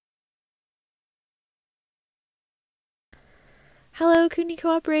Hello, Koonie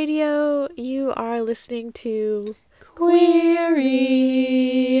Co-op Radio. You are listening to Queery.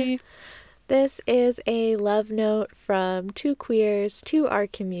 This is a love note from two queers to our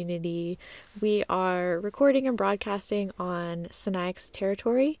community. We are recording and broadcasting on Sinixt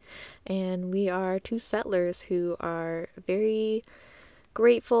territory, and we are two settlers who are very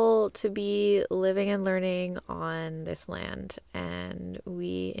grateful to be living and learning on this land, and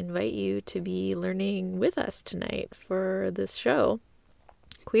we invite you to be learning with us tonight for this show.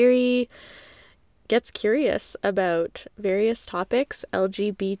 Queery gets curious about various topics,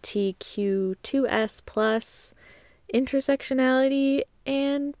 LGBTQ2S+, intersectionality,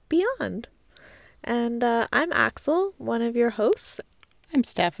 and beyond. And I'm Axel, one of your hosts. I'm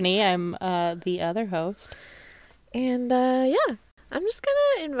Stephanie. I'm the other host. And I'm just going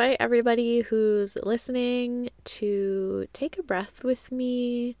to invite everybody who's listening to take a breath with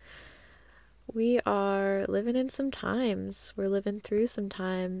me. We are living in some times. We're living through some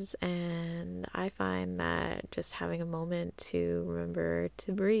times, and I find that just having a moment to remember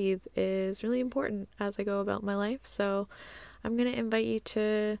to breathe is really important as I go about my life. So I'm going to invite you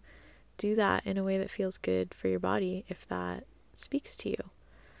to do that in a way that feels good for your body, if that speaks to you.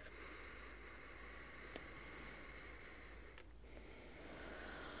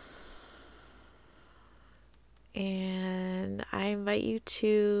 And I invite you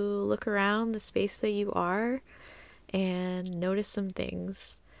to look around the space that you are and notice some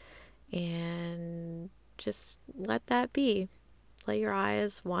things and just let that be. Let your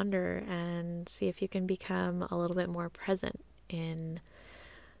eyes wander and see if you can become a little bit more present in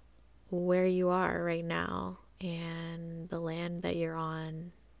where you are right now and the land that you're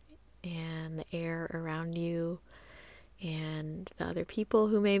on and the air around you and the other people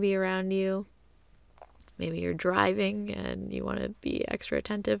who may be around you. Maybe you're driving and you want to be extra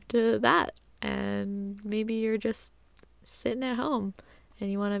attentive to that. And maybe you're just sitting at home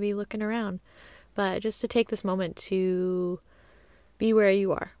and you want to be looking around. But just to take this moment to be where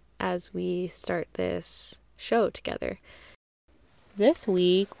you are as we start this show together. This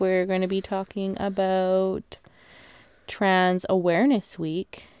week, we're going to be talking about Trans Awareness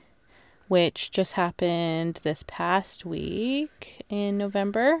Week, which just happened this past week in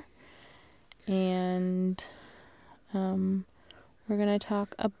November. And we're going to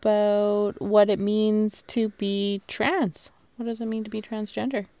talk about what it means to be trans. What does it mean to be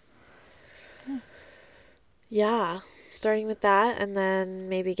transgender? Yeah, starting with that and then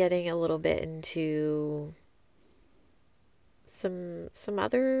maybe getting a little bit into some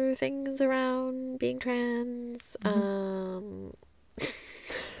other things around being trans.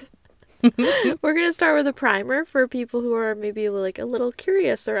 We're going to start with a primer for people who are maybe like a little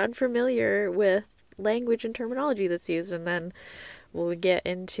curious or unfamiliar with language and terminology that's used, and then we'll get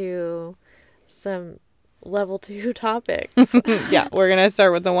into some level 2 topics. Yeah, we're going to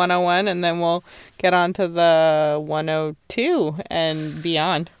start with the 101 and then we'll get on to the 102 and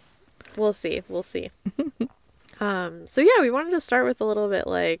beyond. We'll see. So yeah, we wanted to start with a little bit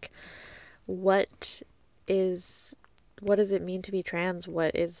like what does it mean to be trans?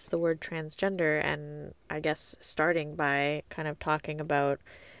 What is the word transgender? And I guess starting by kind of talking about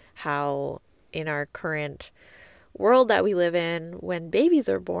how in our current world that we live in, when babies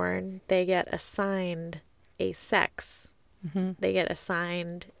are born, they get assigned a sex. Mm-hmm. They get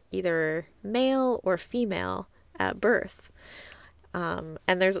assigned either male or female at birth. And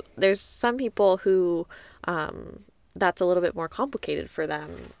there's some people who that's a little bit more complicated for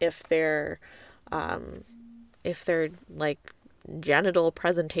them if their like genital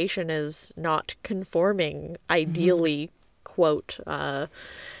presentation is not conforming ideally, quote,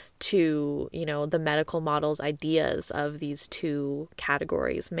 to, the medical model's ideas of these two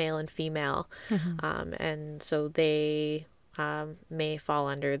categories, male and female. And so they may fall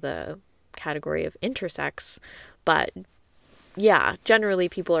under the category of intersex. But yeah, generally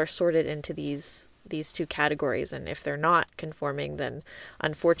people are sorted into these two categories. And if they're not conforming, then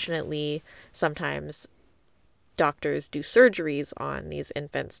unfortunately sometimes doctors do surgeries on these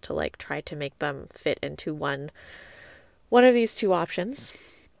infants to like try to make them fit into one of these two options.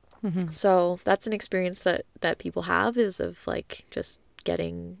 So that's an experience that people have, is of like just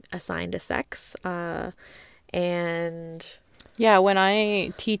getting assigned a sex. And yeah, when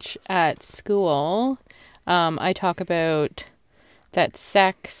I teach at school, I talk about that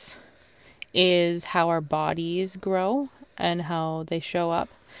sex is how our bodies grow and how they show up.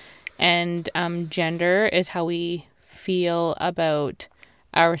 And gender is how we feel about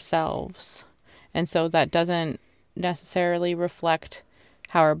ourselves. And so that doesn't necessarily reflect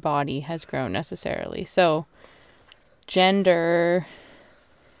how our body has grown necessarily. So gender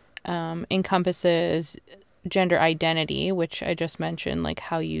encompasses gender identity, which I just mentioned, like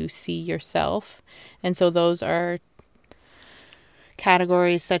how you see yourself. And so those are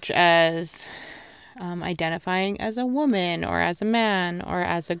categories such as identifying as a woman or as a man or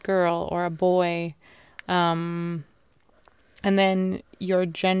as a girl or a boy. And then your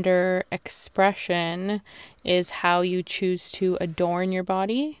gender expression is how you choose to adorn your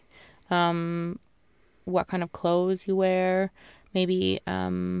body, what kind of clothes you wear, maybe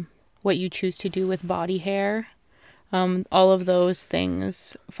what you choose to do with body hair. All of those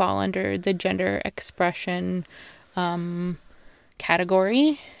things fall under the gender expression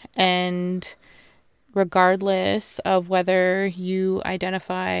category. And regardless of whether you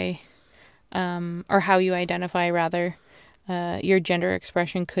identify or how you identify rather, your gender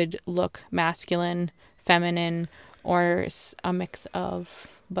expression could look masculine, feminine, or a mix of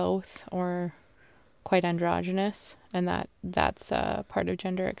both, or quite androgynous, and that's part of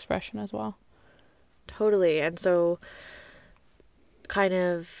gender expression as well. Totally. And so kind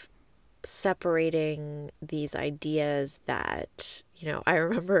of separating these ideas that, I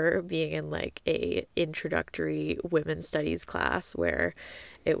remember being in like a introductory women's studies class where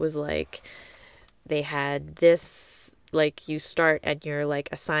it was like they had this, like, you start and you're like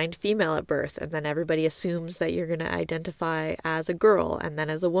assigned female at birth, and then everybody assumes that you're going to identify as a girl and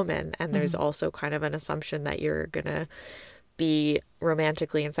then as a woman, and there's also kind of an assumption that you're going to be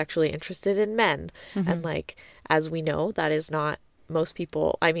romantically and sexually interested in men. And like, as we know, that is not most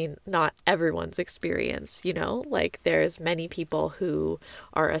people, not everyone's experience, like there's many people who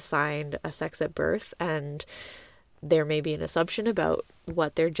are assigned a sex at birth, and there may be an assumption about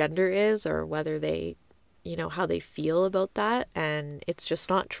what their gender is or whether they, how they feel about that, and it's just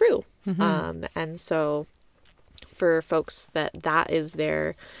not true. And so for folks that is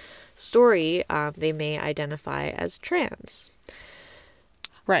their story, they may identify as trans.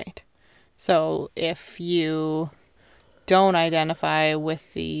 Right. So if you don't identify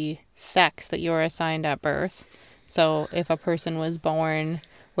with the sex that you were assigned at birth, so if a person was born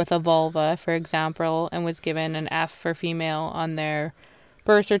with a vulva, for example, and was given an F for female on their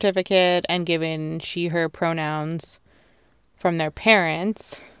birth certificate and given she, her pronouns from their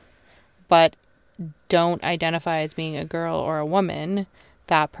parents, but don't identify as being a girl or a woman,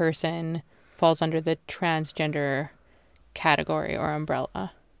 that person falls under the transgender category or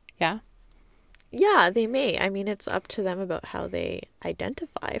umbrella. Yeah? Yeah, they may. It's up to them about how they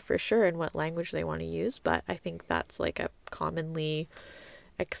identify, for sure, and what language they want to use, but I think that's like a commonly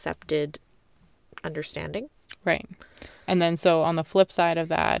accepted understanding. Right. And then so on the flip side of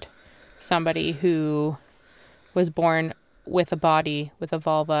that, somebody who was born with a body, with a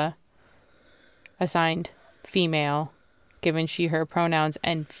vulva, assigned female, given she, her pronouns,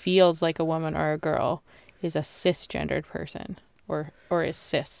 and feels like a woman or a girl, is a cisgendered person, or is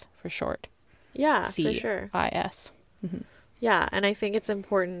cis for short. Yeah, for sure. CIS. Yeah, and I think it's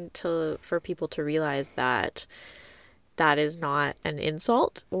important for people to realize that that is not an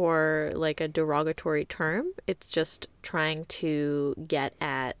insult or like a derogatory term. It's just trying to get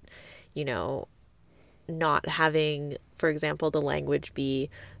at, not having, for example, the language be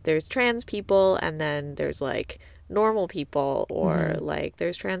there's trans people and then there's like normal people, or like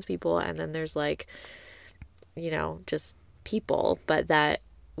there's trans people and then there's like, just people, but that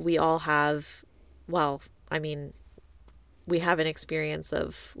we all have, we have an experience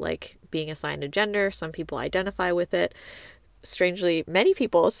of like being assigned a gender. Some people identify with it. Strangely, many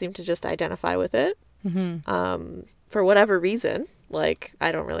people seem to just identify with it for whatever reason. Like,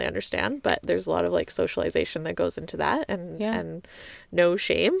 I don't really understand, but there's a lot of like socialization that goes into that, and no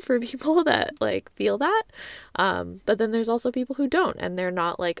shame for people that like feel that. But then there's also people who don't, and they're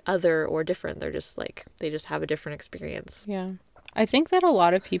not like other or different. They're just like, they just have a different experience. Yeah. I think that a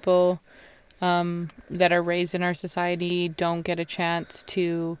lot of people that are raised in our society don't get a chance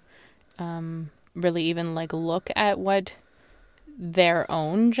to really even like look at what their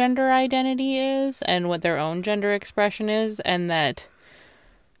own gender identity is and what their own gender expression is, and that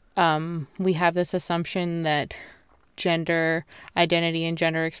we have this assumption that gender identity and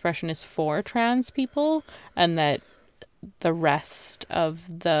gender expression is for trans people, and that the rest of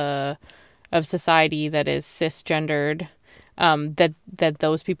society that is cisgendered, that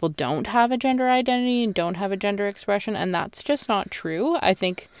those people don't have a gender identity and don't have a gender expression, and that's just not true. I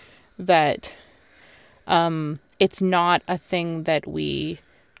think that it's not a thing that we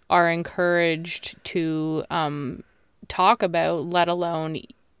are encouraged to talk about, let alone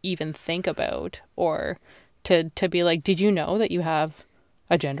even think about, or to be like, did you know that you have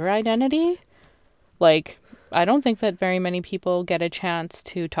a gender identity? Like, I don't think that very many people get a chance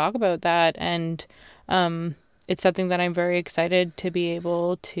to talk about that, and it's something that I'm very excited to be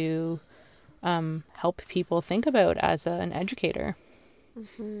able to help people think about as an educator.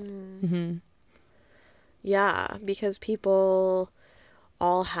 Yeah, because people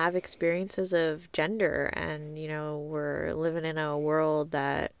all have experiences of gender, and we're living in a world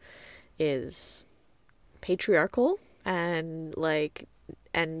that is patriarchal, and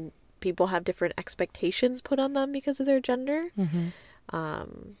and people have different expectations put on them because of their gender.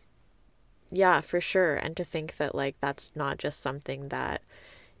 Yeah, for sure. And to think that that's not just something that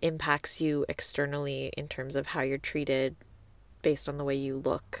impacts you externally in terms of how you're treated based on the way you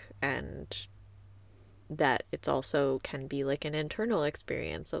look, and that it's also can be an internal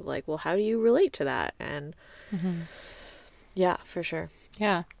experience of well, how do you relate to that? And yeah, for sure.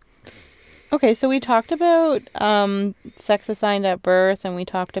 Yeah. Okay, so we talked about sex assigned at birth, and we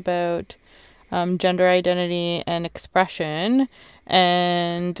talked about gender identity and expression,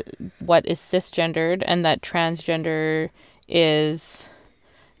 and what is cisgendered, and that transgender is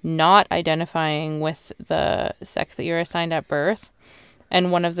not identifying with the sex that you're assigned at birth.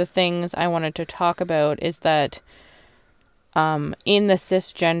 And one of the things I wanted to talk about is that in the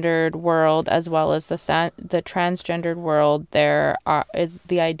cisgendered world, as well as the transgendered world, is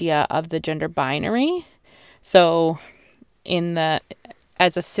the idea of the gender binary. So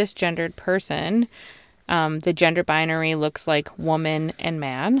as a cisgendered person, the gender binary looks like woman and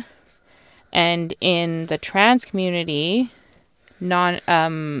man. And in the trans community,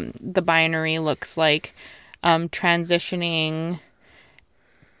 the binary looks like transitioning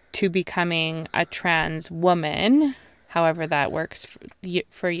to becoming a trans woman, however that works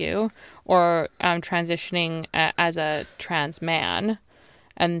for you, or transitioning as a trans man.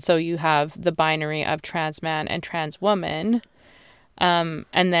 And so you have the binary of trans man and trans woman. And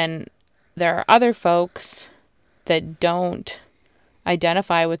then there are other folks that don't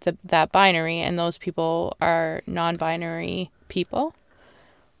identify with that binary, and those people are non-binary people.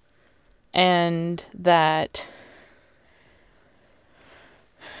 And that...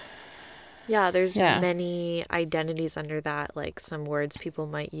 Yeah, there's many identities under that. Some words people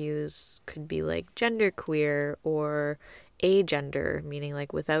might use could be genderqueer or agender, meaning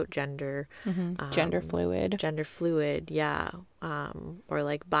without gender. Gender fluid. Gender fluid, yeah. Or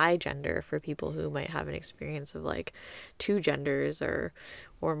bigender for people who might have an experience of two genders or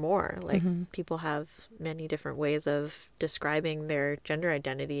more. People have many different ways of describing their gender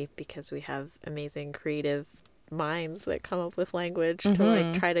identity because we have amazing creative minds that come up with language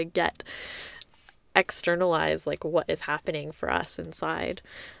to try to externalize what is happening for us inside.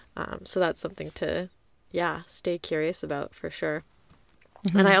 So that's something to stay curious about for sure.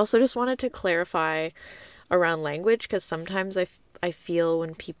 And I also just wanted to clarify around language, because sometimes I feel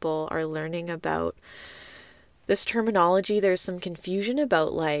when people are learning about this terminology, there's some confusion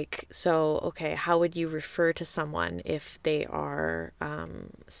about how would you refer to someone if they are,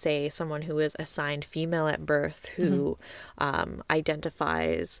 say, someone who is assigned female at birth, who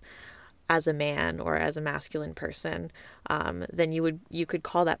identifies as a man or as a masculine person, then you could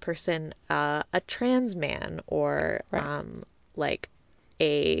call that person a trans man, or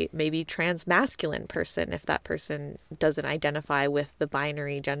a maybe trans masculine person if that person doesn't identify with the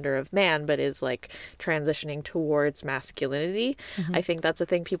binary gender of man but is transitioning towards masculinity. I think that's a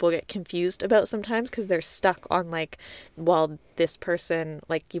thing people get confused about sometimes, because they're stuck on well, this person,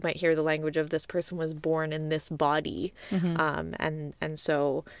 you might hear the language of this person was born in this body, and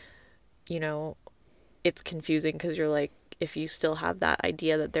so it's confusing, because you're if you still have that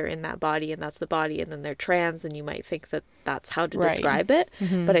idea that they're in that body and that's the body, and then they're trans, then you might think that that's how to describe it.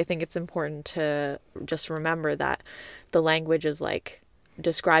 But I think it's important to just remember that the language is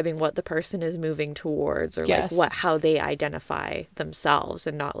describing what the person is moving towards, or how they identify themselves,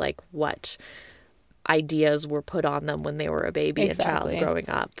 and not what ideas were put on them when they were a baby and child growing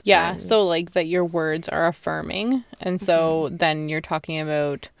up. Yeah, so that your words are affirming, and so then you're talking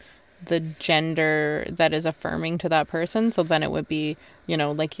about the gender that is affirming to that person. So then it would be,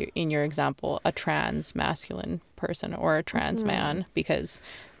 in your example, a trans masculine person or a trans man, because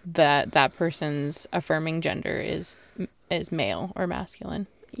that person's affirming gender is male or masculine.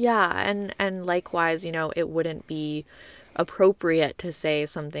 Yeah, and likewise, it wouldn't be appropriate to say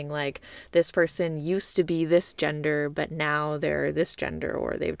something this person used to be this gender but now they're this gender,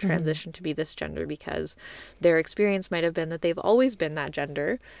 or they've transitioned to be this gender, because their experience might have been that they've always been that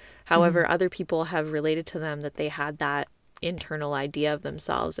gender. However, other people have related to them that they had that internal idea of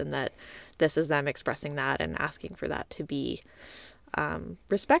themselves, and that this is them expressing that and asking for that to be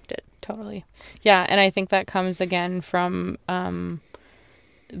respected. Totally. Yeah, and I think that comes again from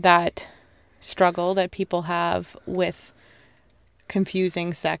that struggle that people have with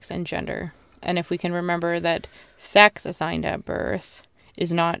confusing sex and gender. And if we can remember that sex assigned at birth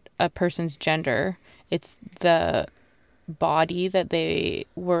is not a person's gender. It's the body that they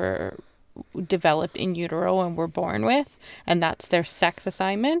were developed in utero and were born with, and that's their sex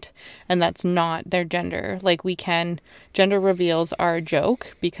assignment, and that's not their gender. Like, gender reveals are a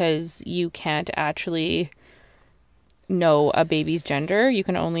joke because you can't actually know a baby's gender. You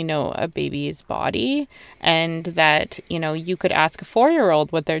can only know a baby's body, and that, you could ask a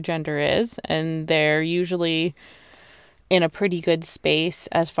 4-year-old what their gender is, and they're usually in a pretty good space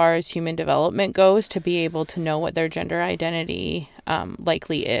as far as human development goes to be able to know what their gender identity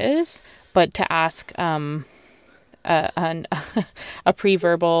likely is. But to ask a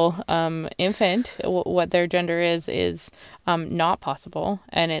pre-verbal infant what their gender is not possible,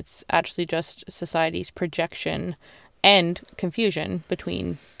 and it's actually just society's projection and confusion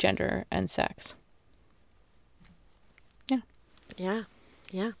between gender and sex. Yeah,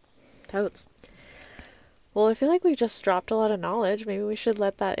 totes. Well, I feel like we just dropped a lot of knowledge. Maybe we should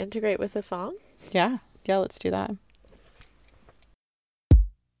let that integrate with the song. Yeah, let's do that.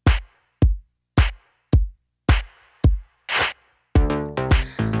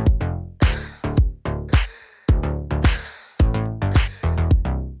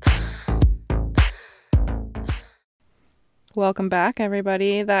 Welcome back,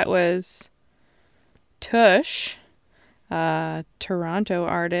 everybody. That was Tush, Toronto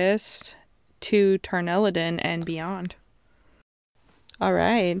artist, to Tarnelodon and beyond. All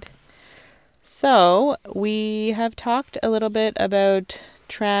right. So we have talked a little bit about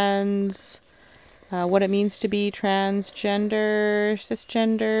what it means to be transgender,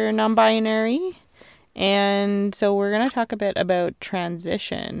 cisgender, non-binary. And so we're going to talk a bit about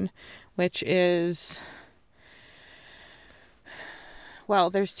transition, which is... Well,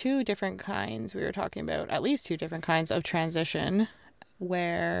 there's two different kinds. We were talking about at least two different kinds of transition,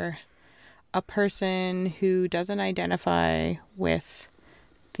 where a person who doesn't identify with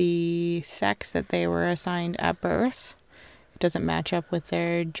the sex that they were assigned at birth, it doesn't match up with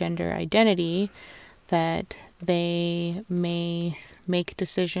their gender identity, that they may make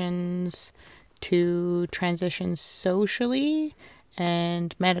decisions to transition socially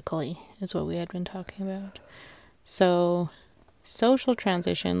and medically, is what we had been talking about. So social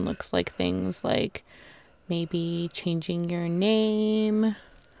transition looks like things like maybe changing your name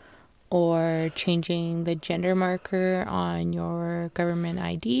or changing the gender marker on your government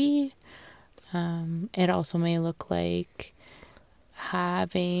ID. It also may look like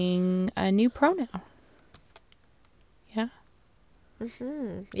having a new pronoun. Yeah.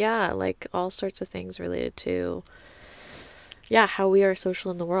 Yeah, like all sorts of things related to how we are social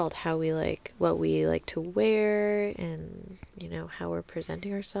in the world, how we like, what we like to wear, and how we're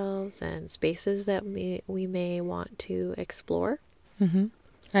presenting ourselves, and spaces that we may want to explore.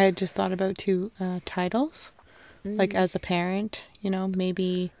 I had just thought about two titles, like as a parent,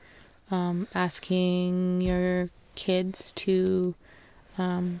 maybe asking your kids to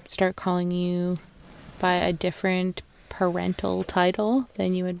start calling you by a different parental title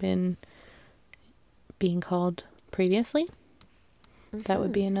than you had been being called previously. That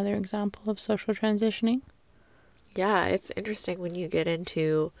would be another example of social transitioning. Yeah, it's interesting when you get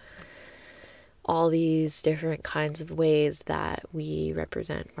into all these different kinds of ways that we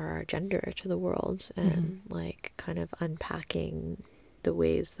represent our gender to the world, and like kind of unpacking the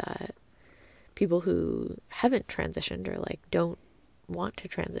ways that people who haven't transitioned or like don't want to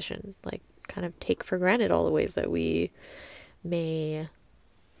transition, like kind of take for granted all the ways that we may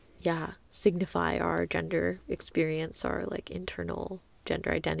signify our gender experience, our like internal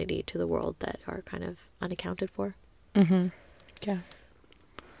gender identity to the world, that are kind of unaccounted for.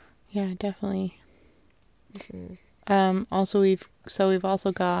 Yeah, definitely. Also we've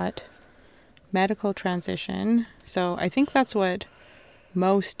also got medical transition. So I think that's what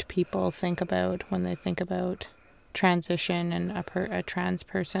most people think about when they think about transition and a trans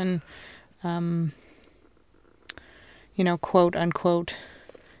person, quote unquote,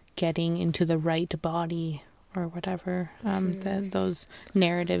 getting into the right body or whatever, those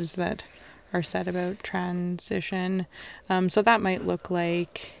narratives that are said about transition. So that might look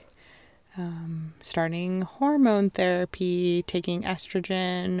like starting hormone therapy, taking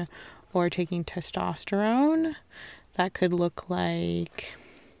estrogen, or taking testosterone. That could look like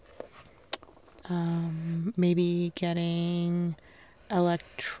maybe getting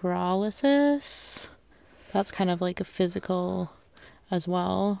electrolysis. That's kind of like a physical as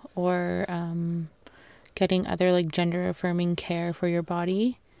well, or getting other like gender affirming care for your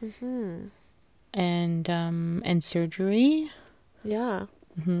body, and surgery.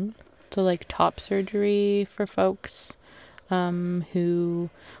 So like top surgery for folks who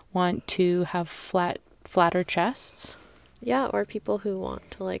want to have flatter chests, Yeah, or people who want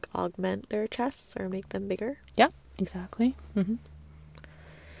to like augment their chests or make them bigger. Yeah, exactly.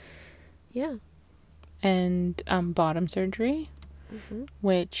 Yeah. And bottom surgery, Mm-hmm.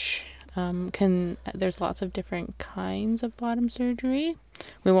 which there's lots of different kinds of bottom surgery.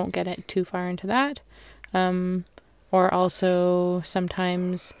 We won't get it too far into that. Or also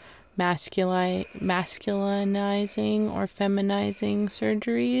sometimes masculinizing or feminizing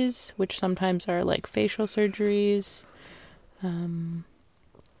surgeries, which sometimes are like facial surgeries. Trying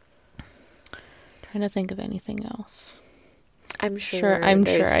to think of anything else. I'm sure I'm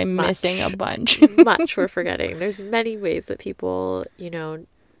much, missing a bunch. much we're forgetting. There's many ways that people,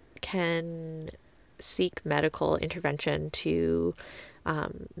 can seek medical intervention to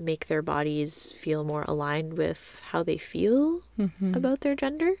make their bodies feel more aligned with how they feel about their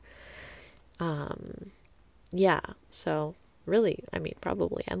gender. Yeah, so really, I mean,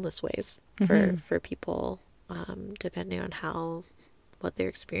 probably endless ways for people, depending on what their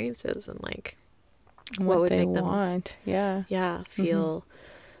experience is and like what would they make them want. Yeah. feel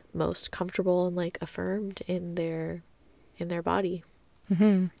most comfortable and like affirmed in their body.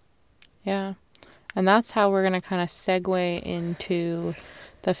 Yeah. And that's how we're going to kind of segue into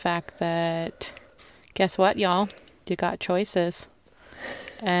the fact that, guess what, y'all? You got choices.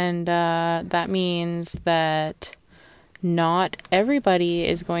 And that means that not everybody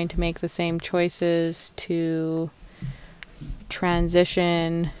is going to make the same choices to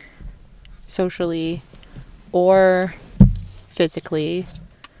transition socially or physically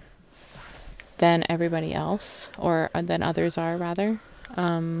than everybody else, or than others are, rather.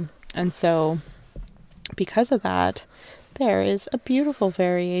 And so because of that, there is a beautiful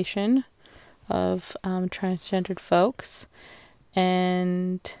variation of transgendered folks,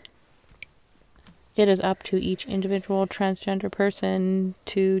 and it is up to each individual transgender person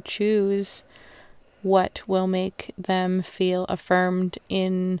to choose what will make them feel affirmed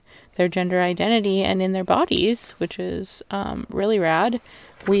in their gender identity and in their bodies, which is really rad.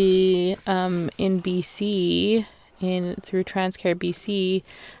 We in BC, through Transcare BC,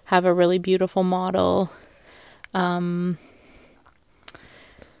 have a really beautiful model.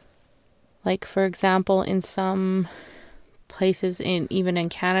 Like, for example, in some places, even in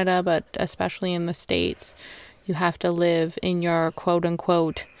Canada, but especially in the States, you have to live in your quote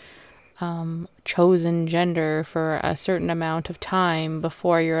unquote chosen gender for a certain amount of time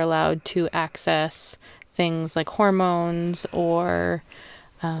before you're allowed to access things like hormones or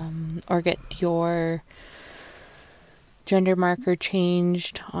get your gender marker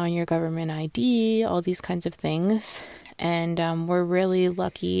changed on your government ID, all these kinds of things. And we're really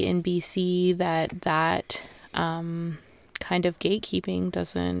lucky in BC that kind of gatekeeping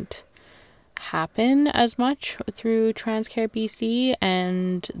doesn't happen as much through Transcare BC,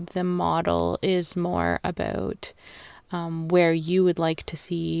 and the model is more about where you would like to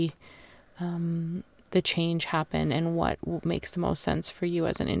see the change happen and what makes the most sense for you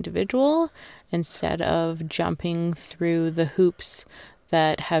as an individual, instead of jumping through the hoops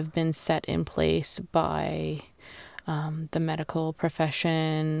that have been set in place by the medical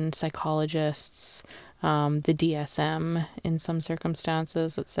profession, psychologists, the DSM in some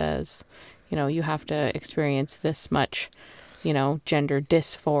circumstances that says, you have to experience this much, gender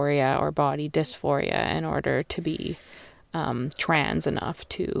dysphoria or body dysphoria in order to be trans enough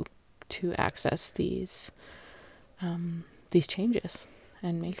to access these changes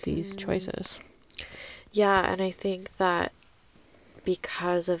and make these choices. Yeah, and I think that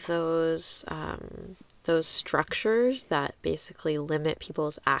because of those structures that basically limit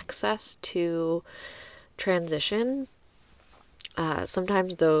people's access to transition,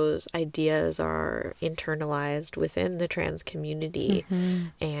 sometimes those ideas are internalized within the trans community,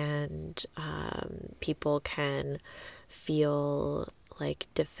 and people can feel like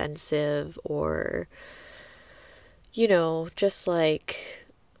defensive or, just like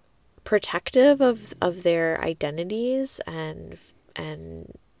protective of their identities, and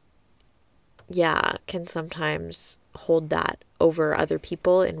yeah, can sometimes hold that over other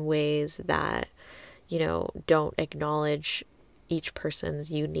people in ways that, don't acknowledge each person's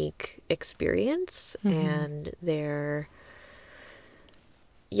unique experience and that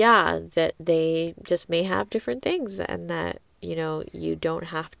they just may have different things, and that, you don't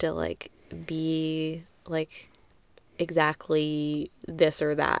have to like be like exactly this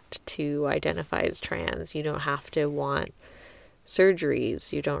or that to identify as trans. You don't have to want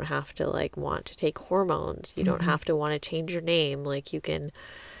surgeries. You don't have to like want to take hormones. You don't have to want to change your name. Like you can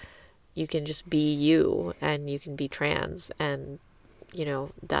just be you, and you can be trans, and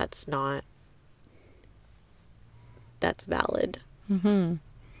that's valid.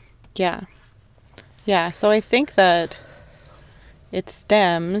 Yeah. So I think that it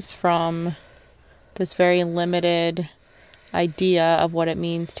stems from this very limited idea of what it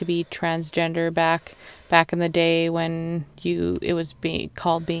means to be transgender back in the day when it was being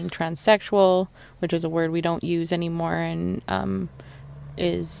called being transsexual, which is a word we don't use anymore and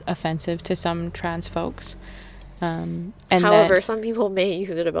is offensive to some trans folks. And however, some people may use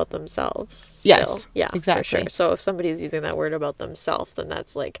it about themselves still. Yes, Yeah, exactly. for sure. So if somebody's using that word about themselves, then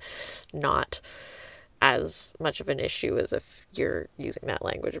that's like not as much of an issue as if you're using that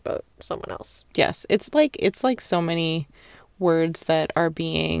language about someone else. Yes, it's like so many words that are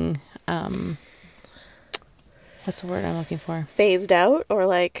being what's the word I'm looking for? Phased out or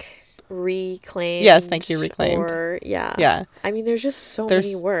like reclaimed. Yes, thank you, reclaimed. Or Yeah. I mean, there's just so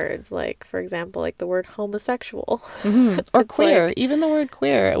many words. Like, for example, like the word homosexual. Or queer. Like, even the word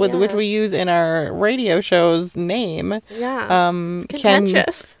queer, which we use in our radio show's name. Yeah. It's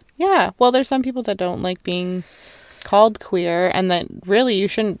contentious. Well, there's some people that don't like being called queer, and that really you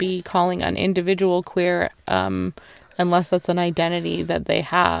shouldn't be calling an individual queer unless that's an identity that they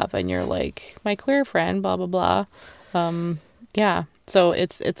have, and you're like, my queer friend, blah, blah, blah. So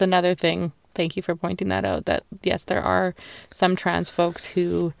it's another thing. Thank you for pointing that out, that yes, there are some trans folks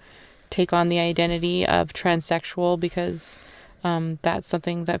who take on the identity of transsexual because that's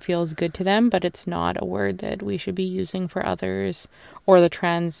something that feels good to them, but it's not a word that we should be using for others or the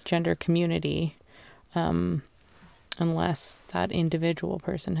transgender community unless that individual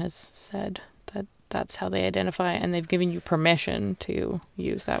person has said that that's how they identify and they've given you permission to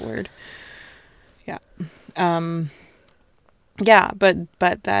use that word.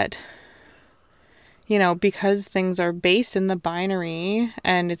 But that, because things are based in the binary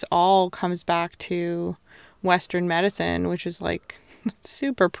and it's all comes back to Western medicine, which is like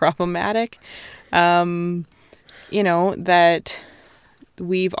super problematic, that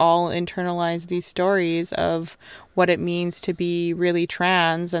we've all internalized these stories of what it means to be really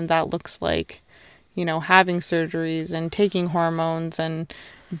trans, and that looks like, having surgeries and taking hormones and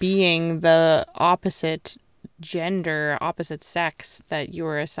being the opposite gender, opposite sex that you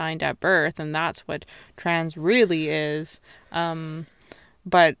were assigned at birth, and that's what trans really is.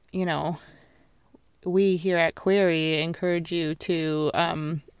 But we here at Query encourage you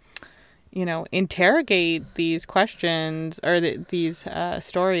to interrogate these questions or these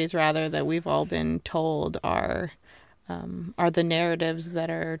stories rather that we've all been told are the narratives that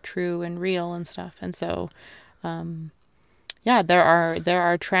are true and real and stuff. And so there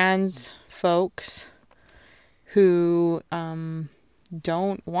are trans folks who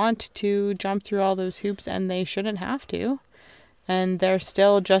don't want to jump through all those hoops, and they shouldn't have to. And they're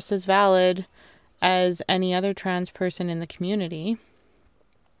still just as valid as any other trans person in the community.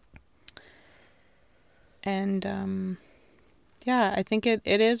 And I think it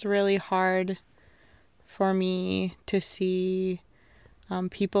is really hard for me to see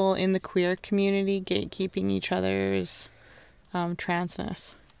people in the queer community gatekeeping each other's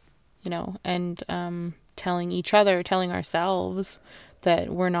transness, and telling ourselves that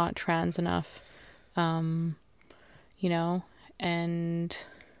we're not trans enough, and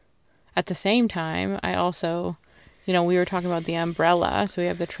at the same time, I also, we were talking about the umbrella, so we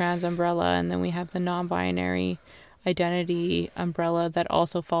have the trans umbrella, and then we have the non-binary identity umbrella that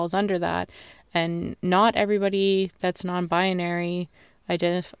also falls under that, and not everybody that's non-binary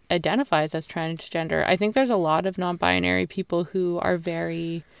identifies as transgender. I think there's a lot of non-binary people who are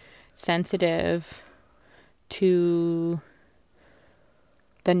very sensitive to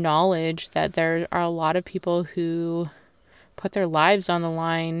the knowledge that there are a lot of people who put their lives on the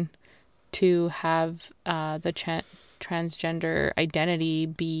line to have the transgender identity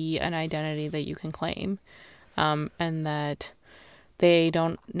be an identity that you can claim, and that they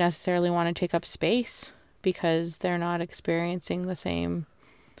don't necessarily want to take up space because they're not experiencing the same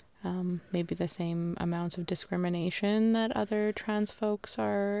maybe the same amounts of discrimination that other trans folks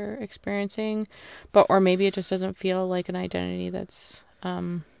are experiencing, or maybe it just doesn't feel like an identity that's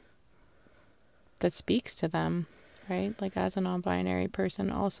that speaks to them, right? Like as a non-binary person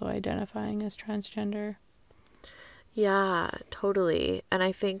also identifying as transgender. Yeah, totally. And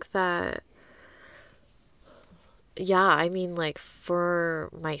I think that, I mean, like for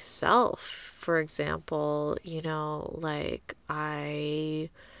myself, for example, like I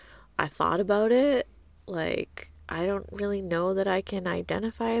thought about it, like I don't really know that I can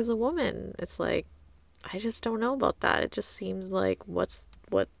identify as a woman. It's like I just don't know about that. It just seems like what's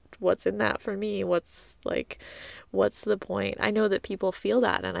in that for me? What's the point? I know that people feel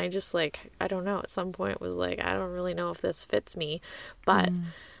that, and I just like, I don't know, at some point was like, I don't really know if this fits me, but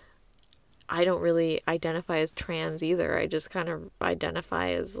I don't really identify as trans either. I just kind of identify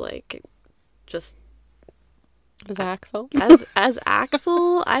as like just As Axel? as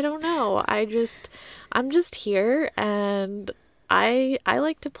Axel, I don't know. I'm just here, and I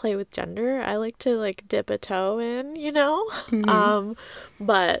like to play with gender. I like to like dip a toe in, you know?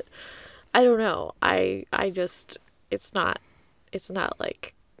 But I don't know. I just it's not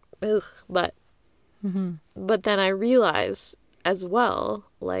like ugh, but then I realize as well,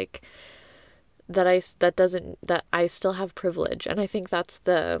 like that I still have privilege, and I think that's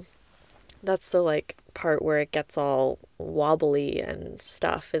the like part where it gets all wobbly and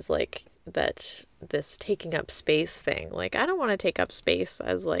stuff, is like that this taking up space thing. Like, I don't want to take up space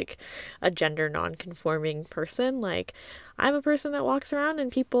as like a gender non-conforming person. Like, I'm a person that walks around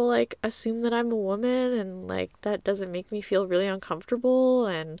and people like assume that I'm a woman, and like that doesn't make me feel really uncomfortable,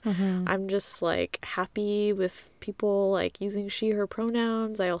 and I'm just like happy with people like using she her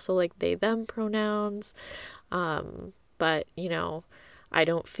pronouns. I also like they them pronouns. But you know, I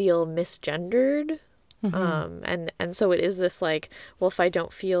don't feel misgendered. And so it is this like, well, if I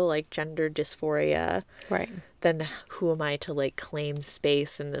don't feel like gender dysphoria, Right. then who am I to like claim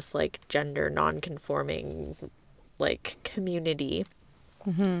space in this like gender non-conforming like community?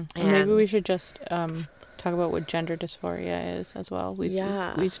 And maybe we should just talk about what gender dysphoria is as well.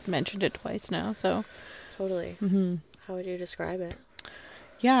 We've mentioned it twice now, so Totally. How would you describe it?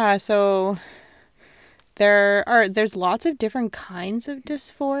 yeah, so there's lots of different kinds of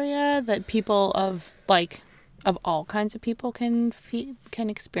dysphoria that people of all kinds of people can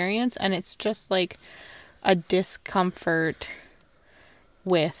experience, and it's just like a discomfort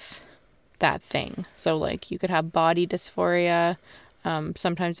with that thing. So like you could have body dysphoria.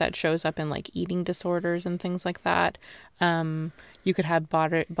 Sometimes that shows up in like eating disorders and things like that. You could have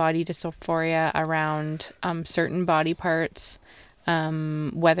body dysphoria around certain body parts,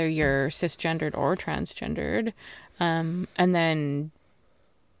 whether you're cisgendered or transgendered. And then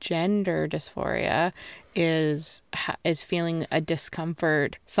gender dysphoria is feeling a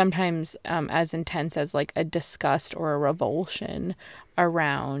discomfort, sometimes as intense as like a disgust or a revulsion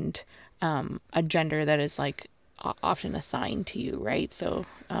around a gender that is like often assigned to you, right? So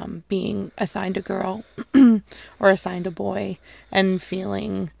being assigned a girl or assigned a boy and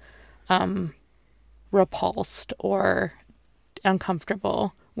feeling repulsed or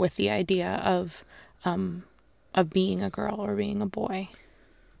uncomfortable with the idea of being a girl or being a boy.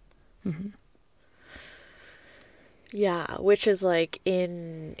 Yeah, which is like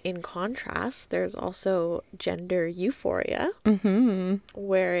in contrast, there's also gender euphoria,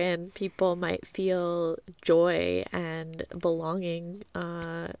 wherein people might feel joy and belonging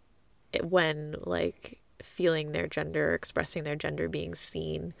when like feeling their gender, expressing their gender, being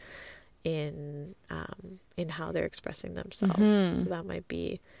seen in how they're expressing themselves. So that might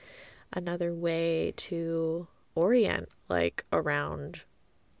be another way to orient like around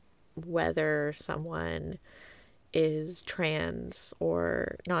whether someone is trans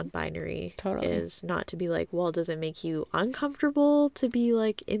or non-binary. Totally. Is not to be like, well, does it make you uncomfortable to be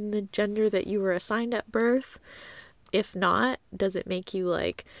like in the gender that you were assigned at birth? If not, does it make you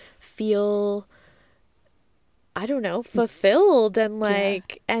like feel, I don't know, fulfilled and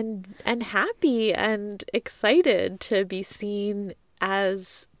like and happy and excited to be seen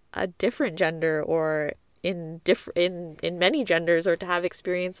as a different gender, or in many genders, or to have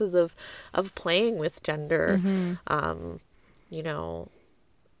experiences of playing with gender. You know,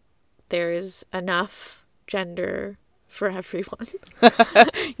 there is enough gender for everyone.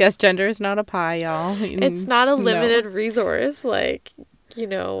 Yes, gender is not a pie, y'all. It's not a limited resource. Like, you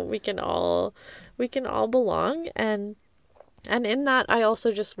know, we can all belong, and in that, I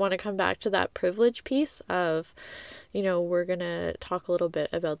also just want to come back to that privilege piece of, you know, we're going to talk a little bit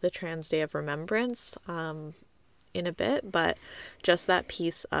about the Trans Day of Remembrance in a bit, but just that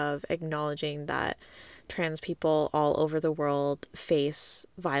piece of acknowledging that trans people all over the world face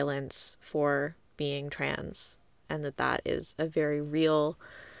violence for being trans, and that is a very real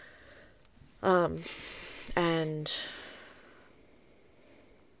and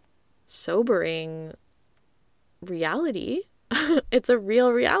sobering reality. It's a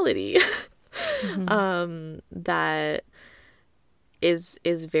real reality. That is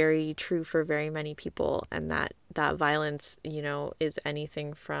very true for very many people, and that violence, you know, is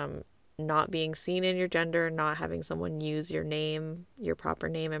anything from not being seen in your gender, not having someone use your name, your proper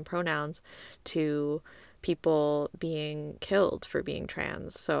name and pronouns, to people being killed for being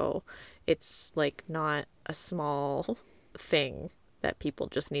trans. So it's like not a small thing that people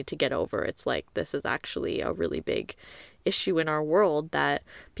just need to get over. It's like, this is actually a really big issue in our world, that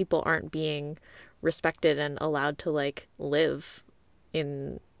people aren't being respected and allowed to like live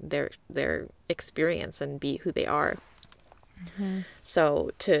in their experience and be who they are.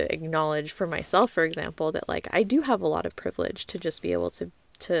 So to acknowledge for myself, for example, that like I do have a lot of privilege to just be able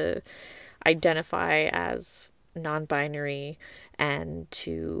to identify as non-binary and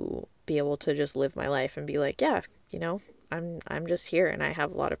to be able to just live my life and be like, yeah, you know, I'm just here and I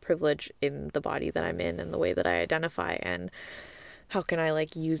have a lot of privilege in the body that I'm in and the way that I identify, and how can I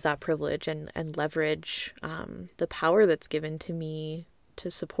like use that privilege and leverage the power that's given to me to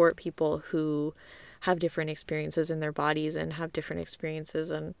support people who have different experiences in their bodies and have different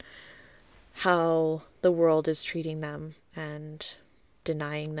experiences and how the world is treating them and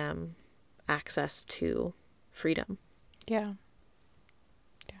denying them access to freedom. Yeah.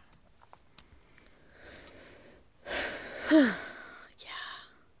 Yeah.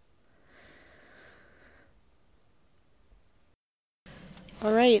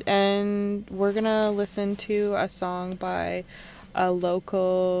 All right, and we're gonna listen to a song by a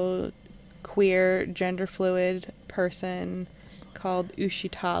local queer gender fluid person called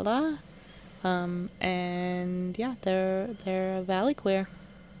Ushitala. And yeah, they're a valley queer.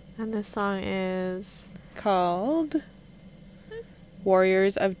 And this song is Called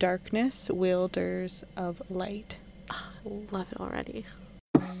Warriors of Darkness, Wielders of Light. love it already.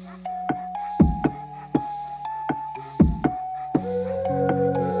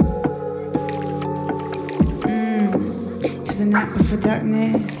 Just a night before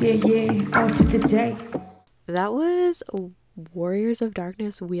darkness, yeah, all through the day. That was Warriors of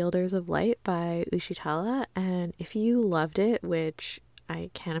Darkness, Wielders of Light by Ushitala, and if you loved it, which I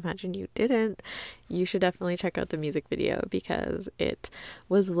can't imagine you didn't, you should definitely check out the music video because it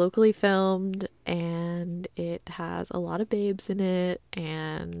was locally filmed and it has a lot of babes in it,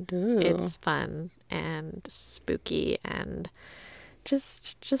 and it's fun and spooky and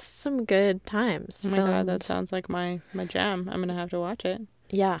just some good times. Oh my god, that sounds like my jam. I'm gonna have to watch it.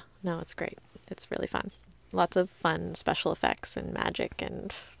 Yeah, no, it's great. It's really fun. Lots of fun special effects and magic,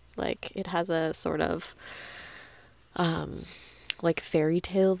 and like it has a sort of like fairy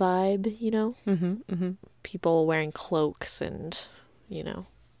tale vibe, you know? People wearing cloaks and, you know,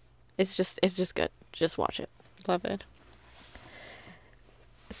 it's just good. Just watch it. Love it.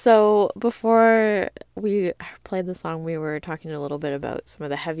 So before we played the song, we were talking a little bit about some of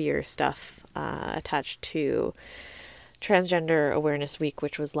the heavier stuff attached to Transgender Awareness Week,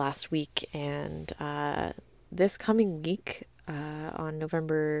 which was last week, and this coming week on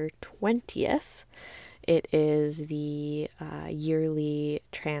November 20th, it is the yearly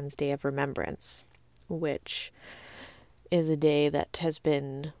Trans Day of Remembrance, which is a day that has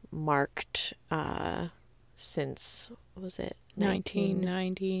been marked since, what was it?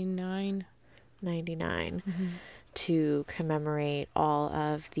 1999. 99, to commemorate all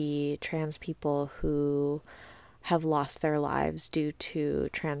of the trans people who have lost their lives due to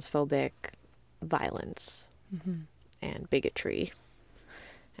transphobic violence and bigotry.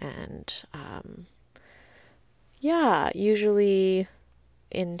 And yeah, usually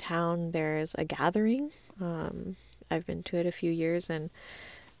in town there's a gathering. I've been to it a few years, and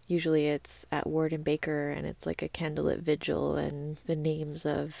usually it's at Ward and Baker, and it's like a candlelit vigil, and the names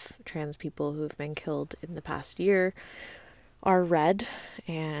of trans people who have been killed in the past year are read,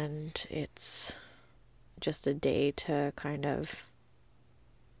 and it's just a day to kind of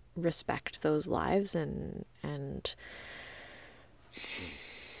respect those lives and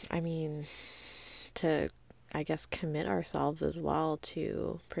I mean, to, I guess, commit ourselves as well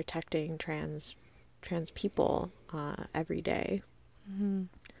to protecting trans people every day.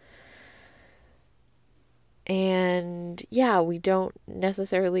 And yeah, we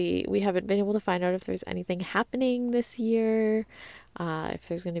haven't been able to find out if there's anything happening this year, if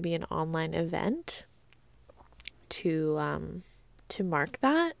there's going to be an online event to mark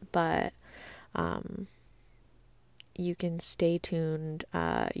that, but you can stay tuned.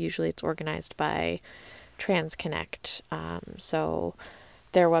 Usually it's organized by TransConnect. So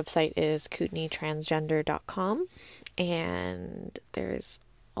their website is kootenaitransgender.com, and there's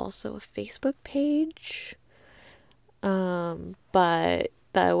also a Facebook page. But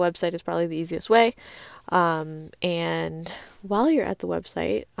the website is probably the easiest way. And while you're at the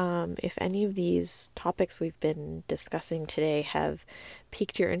website, if any of these topics we've been discussing today have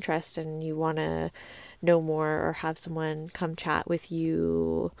piqued your interest and you want to know more or have someone come chat with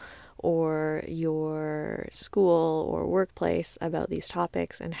you or your school or workplace about these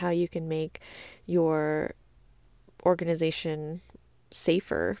topics and how you can make your organization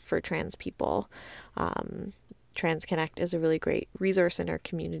safer for trans people, TransConnect is a really great resource in our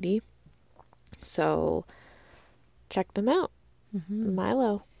community. So check them out.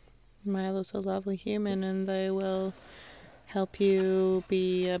 Milo's a lovely human, and they will help you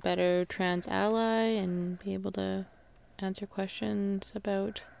be a better trans ally and be able to answer questions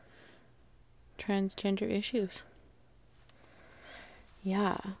about transgender issues.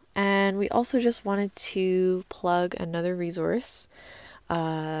 Yeah. And we also just wanted to plug another resource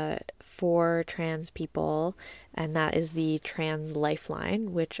for trans people, and that is the Trans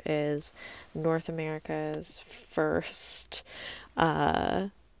Lifeline, which is North America's first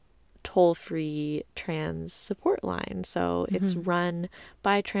toll-free trans support line. So it's run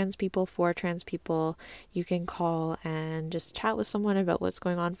by trans people for trans people. You can call and just chat with someone about what's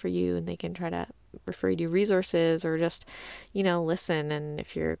going on for you, and they can try to refer you to resources or just, listen. And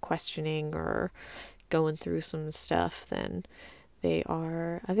if you're questioning or going through some stuff, then they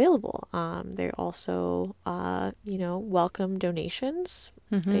are available. They also, welcome donations.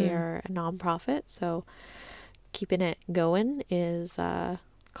 They are a nonprofit, so keeping it going is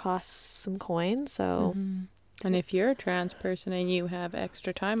costs some coins. So And if you're a trans person and you have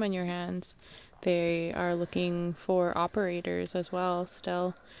extra time on your hands, they are looking for operators as well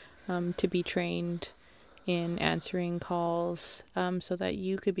still, to be trained in answering calls, so that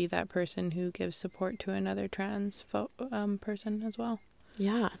you could be that person who gives support to another trans person as well.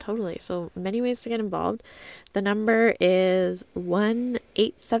 Yeah, totally. So many ways to get involved. The number is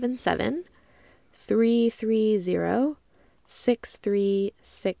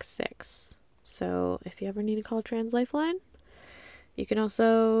 1-877-330-6366. So if you ever need to call Trans Lifeline, you can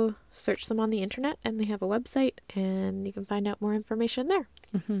also search them on the internet, and they have a website, and you can find out more information there.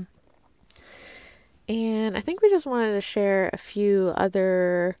 And I think we just wanted to share a few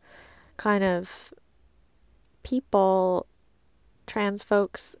other kind of people, trans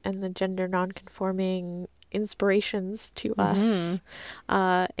folks, and the gender nonconforming inspirations to us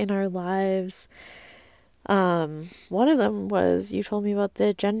in our lives. One of them was, you told me about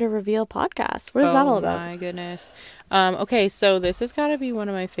the Gender Reveal podcast. What is that all about? Oh my goodness. Okay, so this has got to be one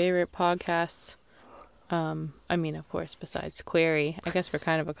of my favorite podcasts. I mean, of course, besides Query, I guess we're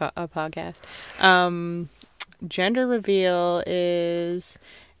kind of a podcast. Gender Reveal is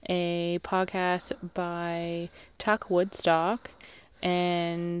a podcast by Tuck Woodstock,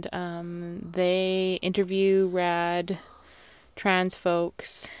 and they interview rad trans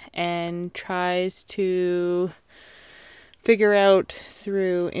folks and tries to figure out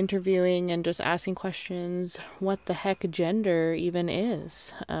through interviewing and just asking questions what the heck gender even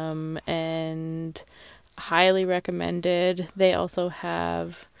is. And highly recommended. They also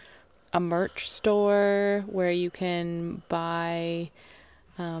have a merch store where you can buy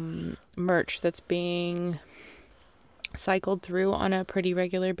merch that's being cycled through on a pretty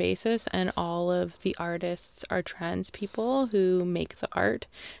regular basis, and all of the artists are trans people who make the art,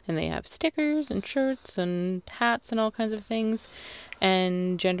 and they have stickers and shirts and hats and all kinds of things.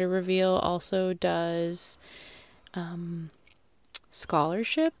 And Gender Reveal also does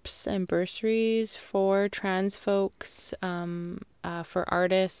scholarships and bursaries for trans folks, for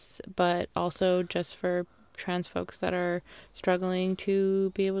artists, but also just for trans folks that are struggling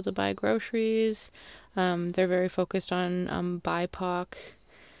to be able to buy groceries. They're very focused on BIPOC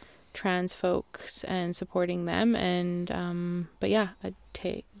trans folks and supporting them. And but yeah,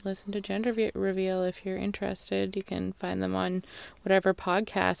 listen to Gender Reveal if you're interested. You can find them on whatever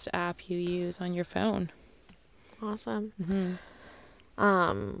podcast app you use on your phone. Awesome.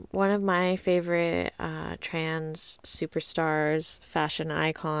 One of my favorite trans superstars, fashion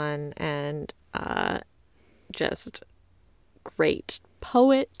icon, and just great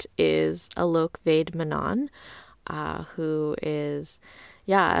poet is Alok Vaid Menon, who is,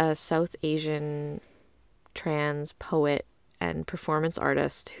 a South Asian trans poet and performance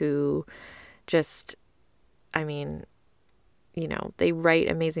artist who just, they write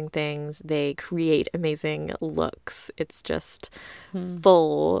amazing things, they create amazing looks. It's just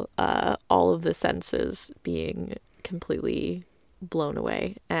full, all of the senses being completely blown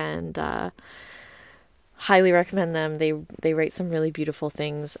away. And highly recommend them. They write some really beautiful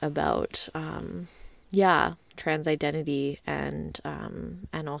things about trans identity and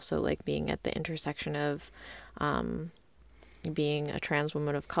also like being at the intersection of being a trans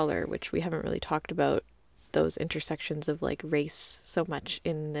woman of color, which we haven't really talked about those intersections of like race so much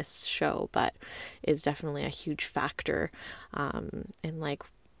in this show, but is definitely a huge factor in like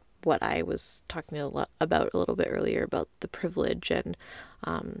what I was talking about a little bit earlier about the privilege and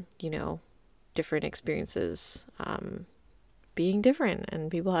different experiences being different,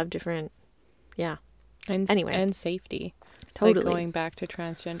 and people have different and safety. Totally. Like going back to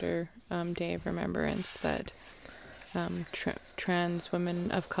Transgender Day of Remembrance, that trans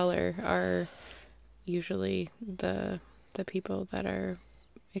women of color are usually the people that are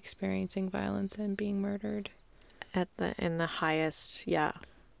experiencing violence and being murdered in the highest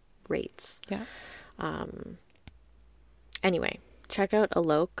rates. Anyway, check out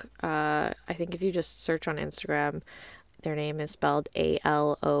Alok. I think if you just search on Instagram, their name is spelled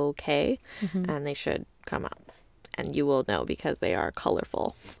ALOK, and they should come up. And you will know because they are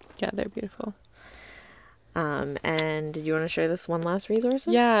colorful. Yeah, they're beautiful. And did you want to share this one last resource?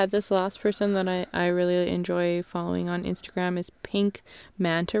 Yeah, this last person that I really enjoy following on Instagram is Pink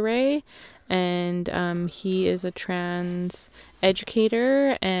Manta Ray. And he is a trans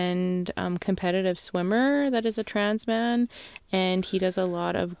educator and competitive swimmer that is a trans man. And he does a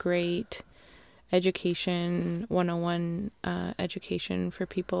lot of great education, 101 education for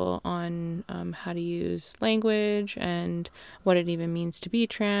people on how to use language and what it even means to be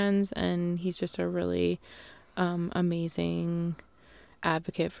trans. And he's just a really amazing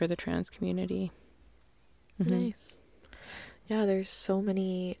advocate for the trans community. Nice. Yeah, there's so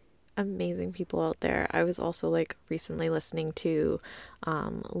many amazing people out there. I was also like recently listening to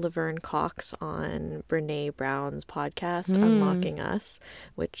Laverne Cox on Brene Brown's podcast, Unlocking Us,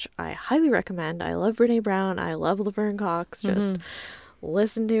 which I highly recommend. I love Brene Brown. I love Laverne Cox. Just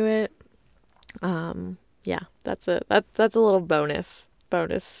listen to it. Yeah, that's a little bonus.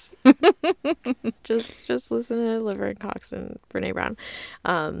 just listen to Laverne Cox and Brene Brown.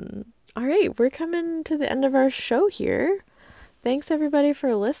 All right, we're coming to the end of our show here. Thanks everybody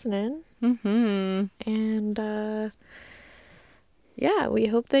for listening. And yeah, we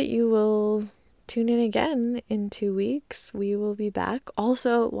hope that you will tune in again in 2 weeks. We will be back.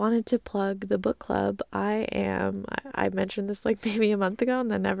 Also wanted to plug the book club. I mentioned this like maybe a month ago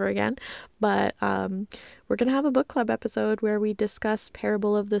and then never again, but we're gonna have a book club episode where we discuss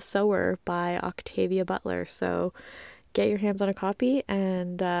Parable of the Sower by Octavia Butler. So get your hands on a copy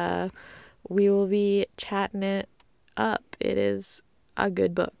and we will be chatting it up. It is a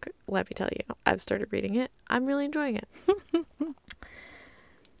good book, let me tell you. I've started reading it. I'm really enjoying it.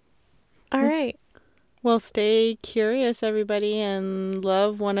 All right. Well, stay curious, everybody, and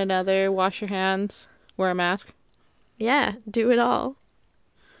love one another. Wash your hands. Wear a mask. Yeah, do it all.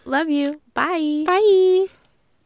 Love you. Bye. Bye.